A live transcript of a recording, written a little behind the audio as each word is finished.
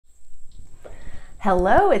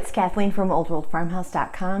Hello, it's Kathleen from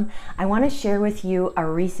oldworldfarmhouse.com. I want to share with you a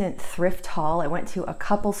recent thrift haul. I went to a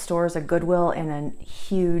couple stores, a Goodwill and a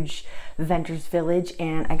huge Vendors Village,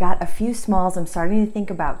 and I got a few smalls. I'm starting to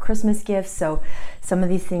think about Christmas gifts, so some of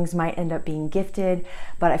these things might end up being gifted,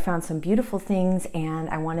 but I found some beautiful things and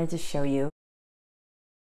I wanted to show you.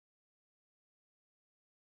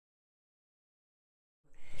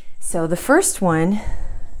 So the first one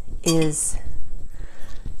is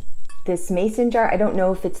this mason jar. I don't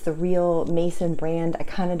know if it's the real mason brand. I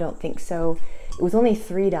kind of don't think so. It was only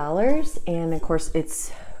 $3, and of course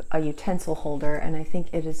it's a utensil holder, and I think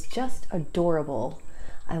it is just adorable.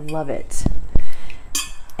 I love it.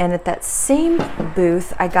 And at that same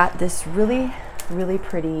booth, I got this really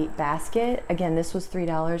pretty basket. Again, this was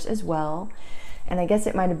 $3 as well. And I guess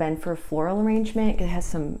it might have been for a floral arrangement. It has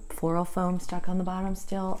some floral foam stuck on the bottom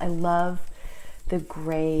still. I love the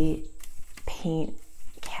gray paint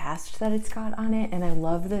cast that it's got on it, and I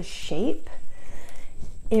love the shape.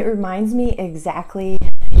 It reminds me exactly,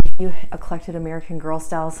 if you collected American Girl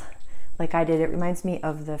styles like I did, it reminds me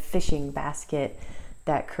of the fishing basket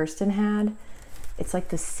that Kirsten had. It's like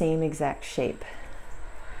the same exact shape.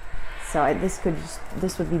 So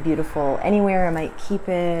this would be beautiful anywhere. I might keep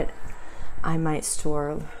it. I might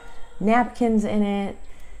store napkins in it.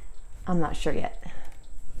 I'm not sure yet.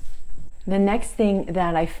 The next thing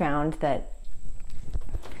that I found that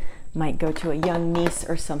might go to a young niece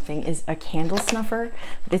or something is a candle snuffer.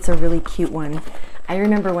 It's a really cute one. I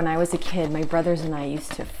remember when I was a kid, my brothers and I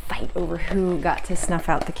used to fight over who got to snuff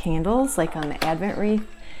out the candles, like on the Advent wreath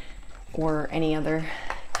or any other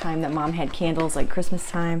time that Mom had candles, like Christmas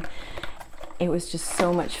time. It was just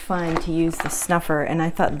so much fun to use the snuffer, and I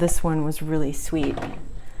thought this one was really sweet.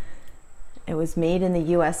 It was made in the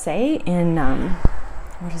USA in,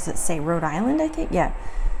 what does it say, Rhode Island, I think? Yeah.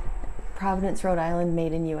 Providence, Rhode Island,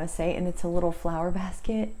 made in USA, and it's a little flower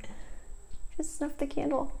basket. Just snuff the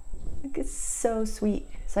candle. Like, it's so sweet.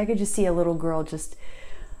 So I could just see a little girl just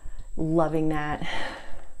loving that.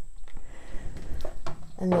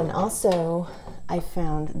 And then also I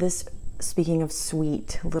found this, speaking of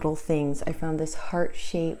sweet little things, I found this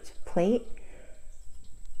heart-shaped plate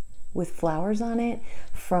with flowers on it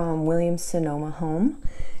from Williams-Sonoma Home.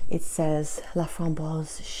 It says La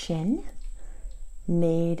Framboise Chêne,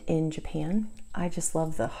 made in Japan. I just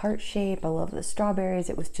love the heart shape. I love the strawberries.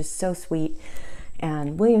 It was just so sweet.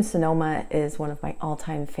 And Williams-Sonoma is one of my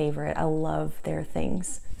all-time favorite. I love their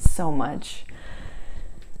things so much.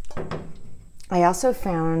 I also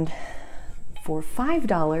found for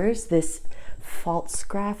 $5 this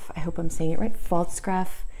Pfalzgraff, I hope I'm saying it right,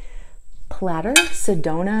 Pfalzgraff platter.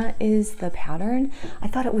 Sedona is the pattern. I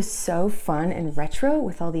thought it was so fun and retro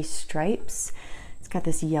with all these stripes. Got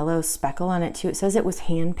this yellow speckle on it too. It says it was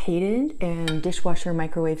hand painted and dishwasher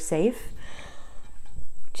microwave safe.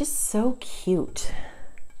 Just so cute.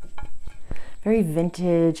 Very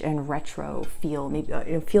vintage and retro feel. Maybe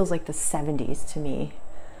it feels like the 70s to me.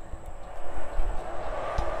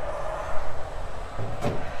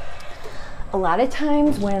 A lot of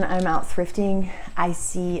times when I'm out thrifting, I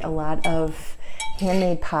see a lot of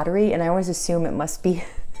handmade pottery, and I always assume it must be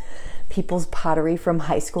people's pottery from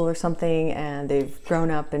high school or something, and they've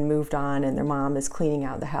grown up and moved on and their mom is cleaning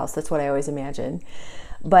out the house. That's what I always imagine.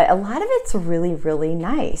 But a lot of it's really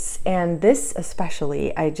nice. And this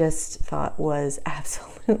especially, I just thought was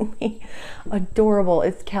absolutely adorable.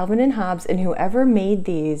 It's Calvin & Hobbes, and whoever made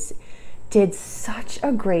these did such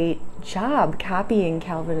a great job copying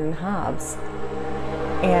Calvin & Hobbes.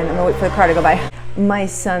 And I'm gonna wait for the car to go by. My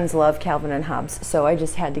sons love Calvin & Hobbes, so I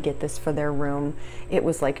just had to get this for their room. It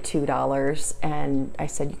was like $2, and I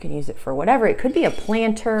said you can use it for whatever. It could be a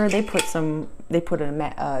planter. They put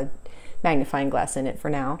a magnifying glass in it for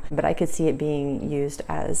now, but I could see it being used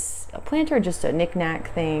as a planter, just a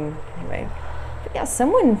knick-knack thing. Anyway, but yeah, there's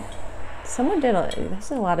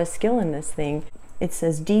a lot of skill in this thing. It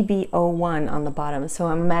says DB01 on the bottom, so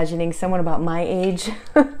I'm imagining someone about my age,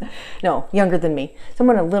 no, younger than me,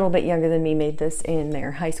 someone a little bit younger than me made this in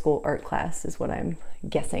their high school art class, is what I'm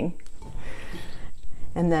guessing.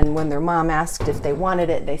 And then when their mom asked if they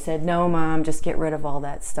wanted it, they said, no, Mom, just get rid of all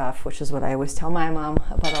that stuff, which is what I always tell my mom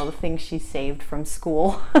about all the things she saved from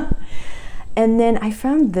school. And then I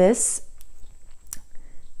found this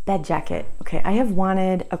bed jacket. Okay, I have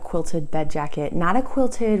wanted a quilted bed jacket, not a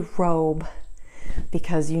quilted robe,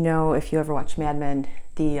 because you know, if you ever watch Mad Men,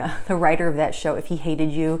 the writer of that show, if he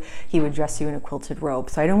hated you, he would dress you in a quilted robe.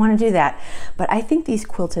 So I don't want to do that. But I think these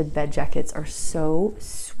quilted bed jackets are so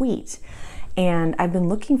sweet. And I've been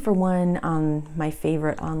looking for one on my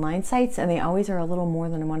favorite online sites, and they always are a little more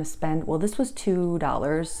than I want to spend. Well, this was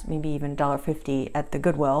 $2, maybe even $1.50 at the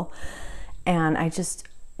Goodwill. and I just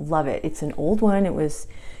love it. It's an old one. It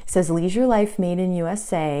says Leisure Life Made in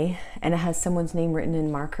USA, and it has someone's name written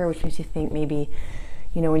in marker, which makes you think maybe,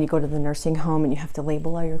 you know, when you go to the nursing home and you have to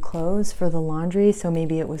label all your clothes for the laundry, so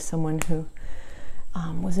maybe it was someone who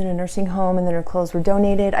was in a nursing home and then her clothes were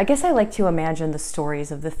donated. I guess I like to imagine the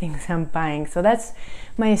stories of the things I'm buying, so that's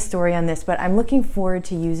my story on this. But I'm looking forward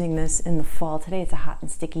to using this in the fall. Today it's a hot and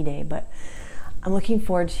sticky day, but I'm looking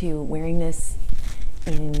forward to wearing this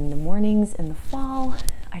in the mornings in the fall.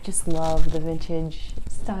 I just love the vintage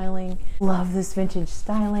styling. Love this vintage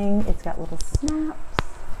styling. It's got little snaps.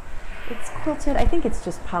 It's quilted. I think it's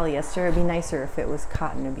just polyester. It'd be nicer if it was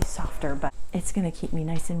cotton. It'd be softer, but it's gonna keep me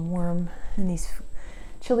nice and warm in these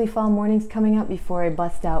chilly fall mornings coming up before I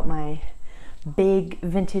bust out my big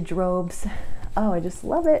vintage robes. Oh, I just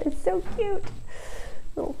love it. It's so cute.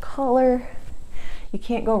 Little collar. You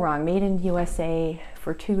can't go wrong. Made in USA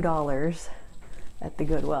for $2 at the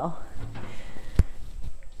Goodwill.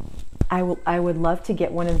 I would love to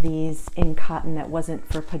get one of these in cotton that wasn't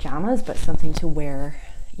for pajamas, but something to wear,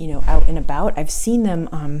 you know, out and about. I've seen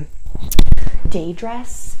them Day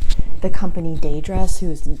Dress, the company Day Dress,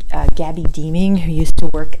 who's Gabby Deeming, who used to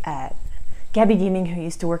work at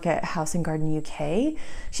House and Garden UK.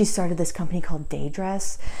 She started this company called Day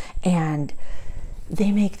Dress, and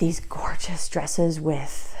they make these gorgeous dresses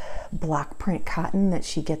with block print cotton that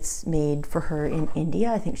she gets made for her in India.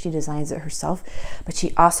 I think she designs it herself, but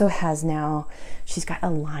she also has now, she's got a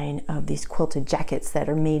line of these quilted jackets that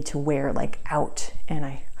are made to wear like out, and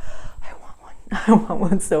I want one. I want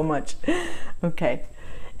one so much. Okay.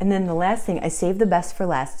 And then the last thing, I saved the best for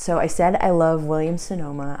last. So I said I love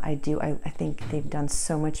Williams-Sonoma. I do. I think they've done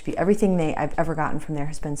so much. Everything I've ever gotten from there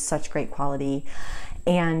has been such great quality.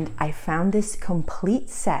 And I found this complete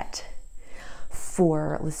set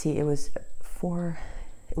for, let's see, it was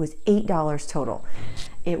 $8 total.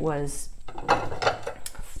 It was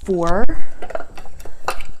 4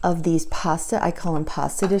 of these pasta, I call them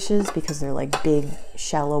pasta dishes because they're like big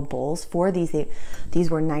shallow bowls. 4 of these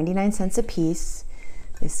were 99 cents a piece.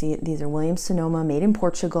 You see, these are Williams-Sonoma, made in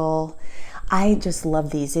Portugal. I just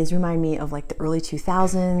love these. These remind me of like the early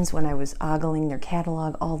 2000s when I was ogling their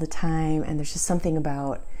catalog all the time, and there's just something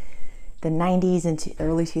about the 90s and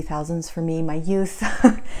early 2000s for me, my youth.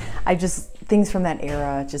 Things from that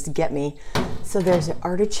era just get me. So there's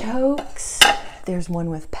artichokes, there's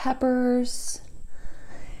one with peppers,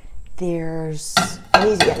 these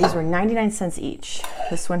were 99 cents each.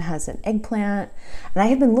 This one has an eggplant, and I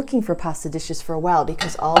have been looking for pasta dishes for a while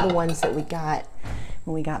because all the ones that we got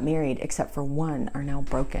when we got married, except for one, are now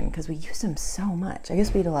broken because we use them so much. I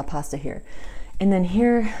guess we eat a lot of pasta here. And then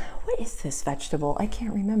here, what is this vegetable? I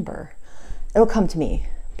can't remember. It'll come to me,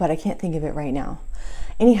 but I can't think of it right now.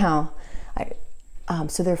 Anyhow,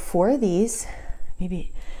 so there are 4 of these,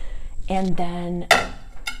 maybe, and then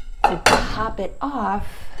to top it off,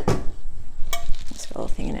 let's got a little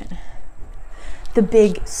thing in it, the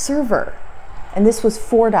big server, and this was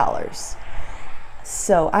 $4.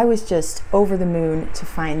 So I was just over the moon to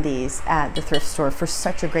find these at the thrift store for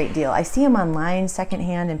such a great deal. I see them online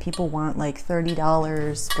secondhand, and people want like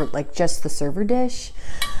 $30 for like just the server dish.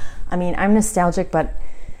 I mean, I'm nostalgic, but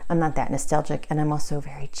I'm not that nostalgic, and I'm also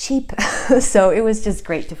very cheap. So it was just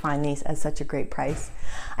great to find these at such a great price.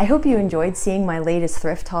 I hope you enjoyed seeing my latest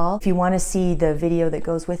thrift haul. If you want to see the video that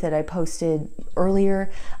goes with it, I posted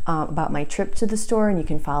earlier about my trip to the store, and you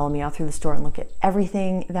can follow me all through the store and look at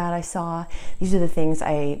everything that I saw. These are the things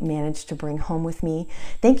I managed to bring home with me.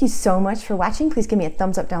 Thank you so much for watching. Please give me a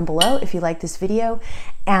thumbs up down below if you like this video,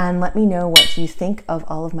 and let me know what you think of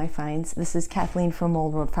all of my finds. This is Kathleen from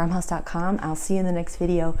oldworldfarmhouse.com. I'll see you in the next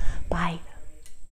video. Bye.